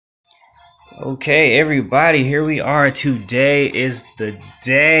Okay, everybody, here we are. Today is the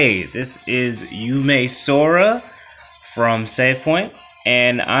day. This is Yume Sora from Save Point,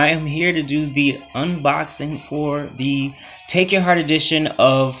 and I am here to do the unboxing for the Take Your Heart edition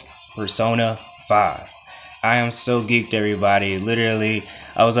of Persona 5. I am so geeked, everybody. Literally,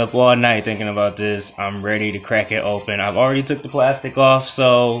 I was up all night thinking about this. I'm ready to crack it open. I've already took the plastic off,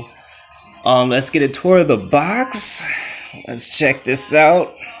 so let's get a tour of the box. Let's check this out.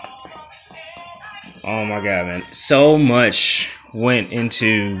 Oh my god, man. So much went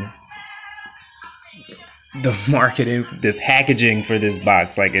into the marketing, the packaging for this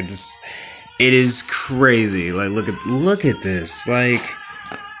box. Like it is crazy. Like look at this. Like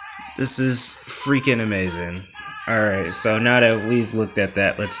this is freaking amazing. Alright, so now that we've looked at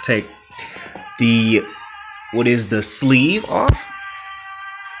that, let's take the sleeve off.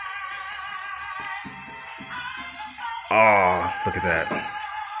 Oh, look at that.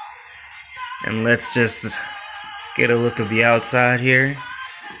 And let's just get a look of the outside here.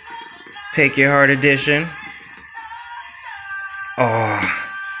 Take Your Heart edition. Oh.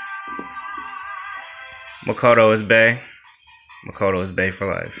 Makoto is Bae. Makoto is Bae for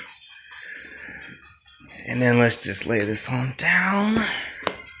life. And then let's just lay this on down.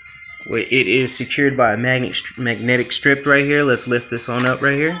 It is secured by a magnetic strip right here. Let's lift this on up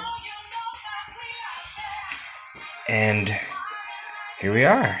right here. And here we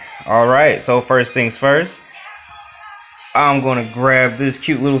are. Alright, so first things first, I'm gonna grab this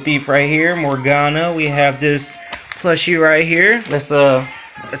cute little thief right here, Morgana. We have this plushie right here. Let's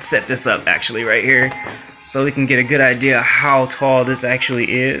set this up actually right here so we can get a good idea how tall this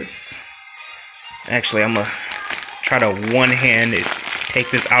actually is. Actually, I'm gonna try to one-handed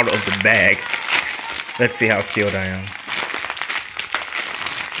take this out of the bag. Let's see how skilled I am.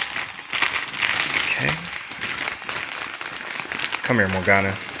 Okay. Come here,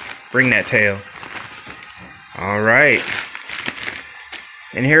 Morgana. Bring that tail. Alright.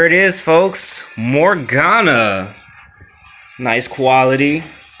 And here it is, folks. Morgana. Nice quality.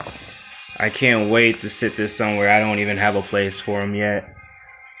 I can't wait to sit this somewhere. I don't even have a place for him yet.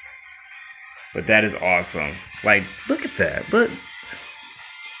 But that is awesome. Like, look at that. Look.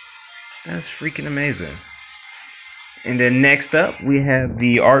 That's freaking amazing. And then next up, we have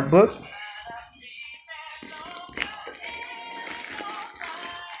the art book.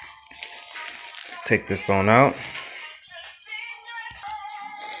 Take this on out.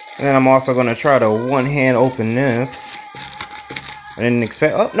 And then I'm also going to try to one-hand open this. I didn't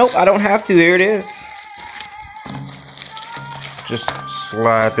expect... Oh, nope, I don't have to. Here it is. Just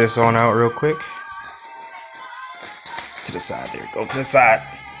slide this on out real quick. To the side. There we go. To the side.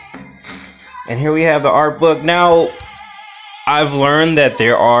 And here we have the art book. Now, I've learned that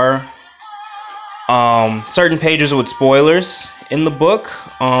there are certain pages with spoilers in the book.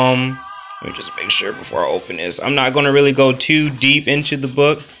 Let me just make sure before I open this. I'm not going to really go too deep into the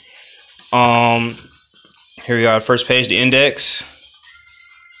book. Here we are, first page, the index.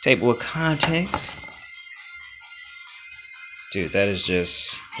 Table of contents. Dude, that is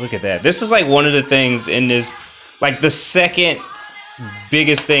just... Look at that. This is like one of the things in this... Like the second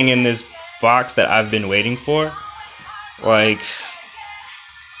biggest thing in this box that I've been waiting for. Like...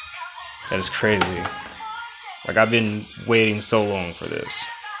 That is crazy. Like I've been waiting so long for this.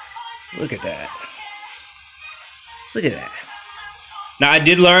 Look at that. Look at that. Now, I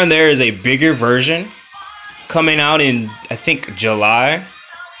did learn there is a bigger version coming out in, I think, July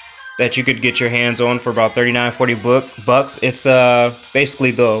that you could get your hands on for about $39-40 bucks. It's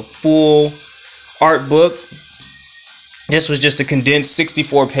basically the full art book. This was just a condensed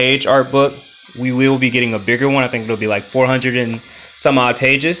 64-page art book. We will be getting a bigger one. I think it'll be like 400 and some odd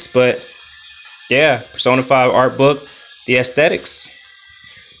pages. But, yeah, Persona 5 art book, the aesthetics.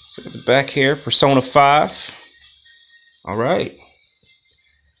 Let's look at the back here, Persona 5. Alright.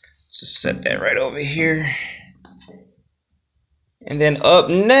 Let's just set that right over here. And then up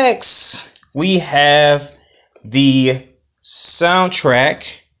next, we have the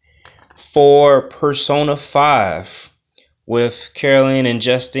soundtrack for Persona 5 with Caroline and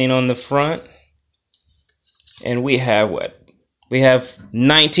Justine on the front. And we have what? We have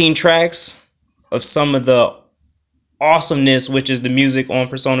 19 tracks of some of the awesomeness, which is the music on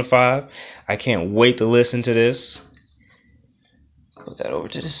Persona 5. I can't wait to listen to this. Put that over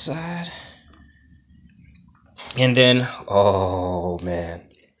to the side. And then, oh man.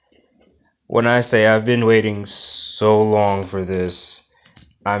 When I say I've been waiting so long for this,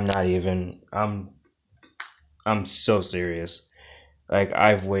 I'm so serious. Like,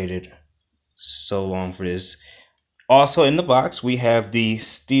 I've waited so long for this. Also in the box, we have the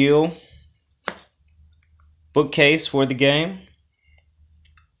steel bookcase for the game.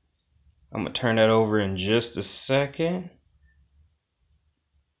 I'm gonna turn that over in just a second.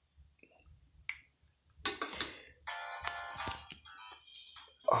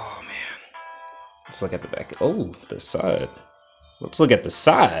 Oh man. Let's look at the back. Oh, the side. Let's look at the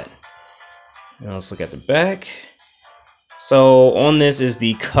side. Now let's look at the back. So on this is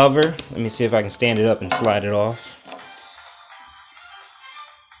the cover. Let me see if I can stand it up and slide it off.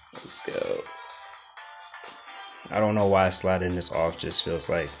 Let's go. I don't know why sliding this off just feels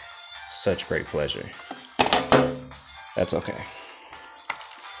like such great pleasure. That's okay.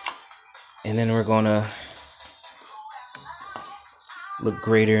 And then we're gonna look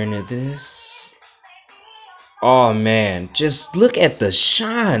greater into this. Oh man, just look at the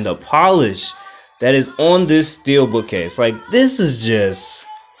shine, the polish that is on this steel bookcase. Like, this is just,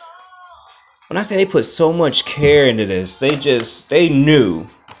 when I say they put so much care into this, they knew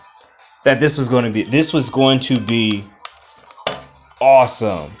that this was going to be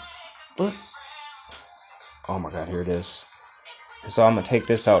awesome. Look. Oh my god, here it is. So I'm gonna take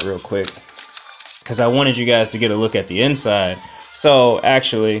this out real quick because I wanted you guys to get a look at the inside. So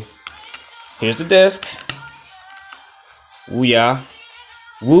actually, here's the disc. Woo yeah.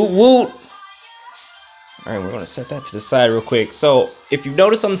 Woot woot. All right, we're gonna set that to the side real quick. So if you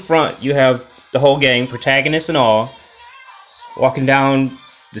notice on the front, you have the whole gang, protagonists and all, walking down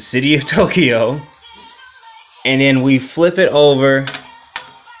the city of Tokyo. And then we flip it over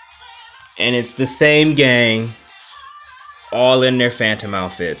and it's the same gang, all in their Phantom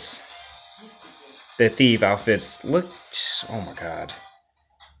outfits. Their thief outfits. Look, oh my god.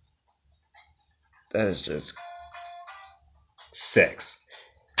 That is just sex.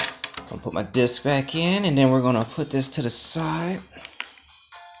 I'll put my disc back in and then we're gonna put this to the side.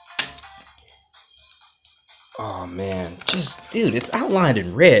 Oh man, just, dude, it's outlined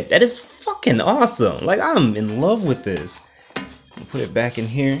in red. That is fucking awesome. Like, I'm in love with this. I'll put it back in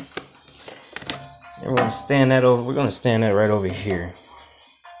here. And we're gonna stand that over. We're gonna stand that right over here.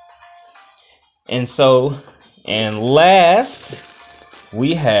 And so, and last,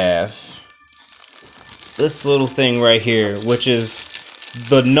 we have this little thing right here, which is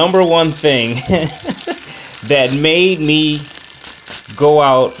the #1 thing that made me go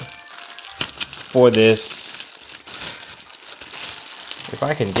out for this. If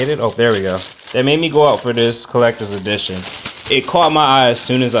I can get it, oh, there we go. That made me go out for this collector's edition. It caught my eye as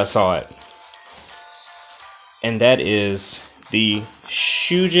soon as I saw it. And that is the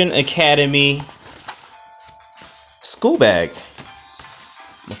Shujin Academy school bag.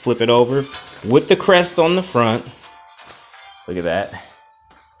 I'm gonna flip it over with the crest on the front. Look at that.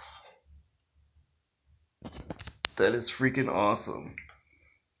 That is freaking awesome.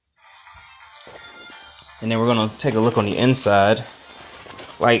 And then we're gonna take a look on the inside.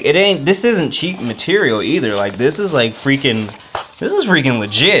 Like, this isn't cheap material either. Like, this is freaking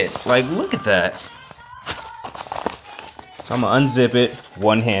legit. Like, look at that. So I'm gonna unzip it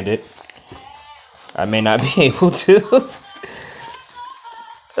one-handed. I may not be able to.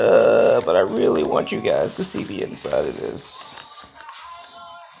 But I really want you guys to see the inside of this.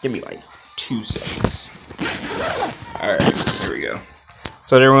 Give me like 2 seconds. Alright, here we go.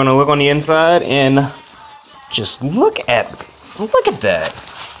 So then we're gonna look on the inside and just look at that. Look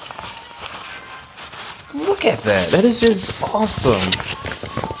at that. That is just awesome.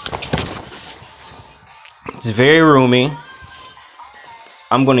 It's very roomy.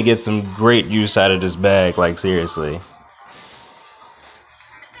 I'm gonna get some great use out of this bag, like seriously.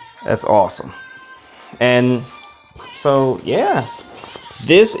 That's awesome. And so, yeah.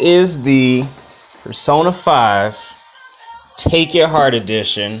 This is the Persona 5 Take Your Heart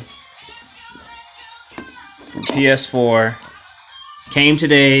Edition. PS4. Came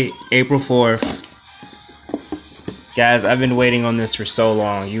today, April 4th. Guys, I've been waiting on this for so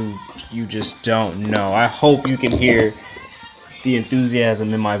long. You just don't know. I hope you can hear the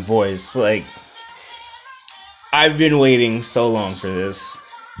enthusiasm in my voice. Like, I've been waiting so long for this.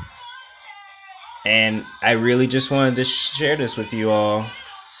 And I really just wanted to share this with you all.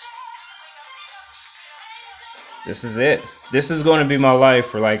 This is it. This is going to be my life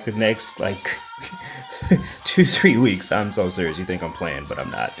for like the next like 2-3 weeks. I'm so serious. You think I'm playing, but I'm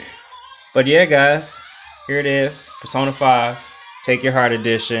not. But yeah, guys, here it is. Persona 5 Take Your Heart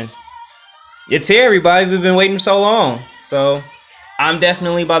Edition. It's here, everybody. We've been waiting so long. So I'm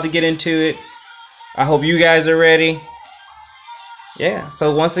definitely about to get into it. I hope you guys are ready. Yeah,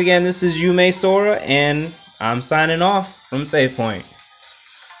 so once again, this is Yume Sora, and I'm signing off from Save Point.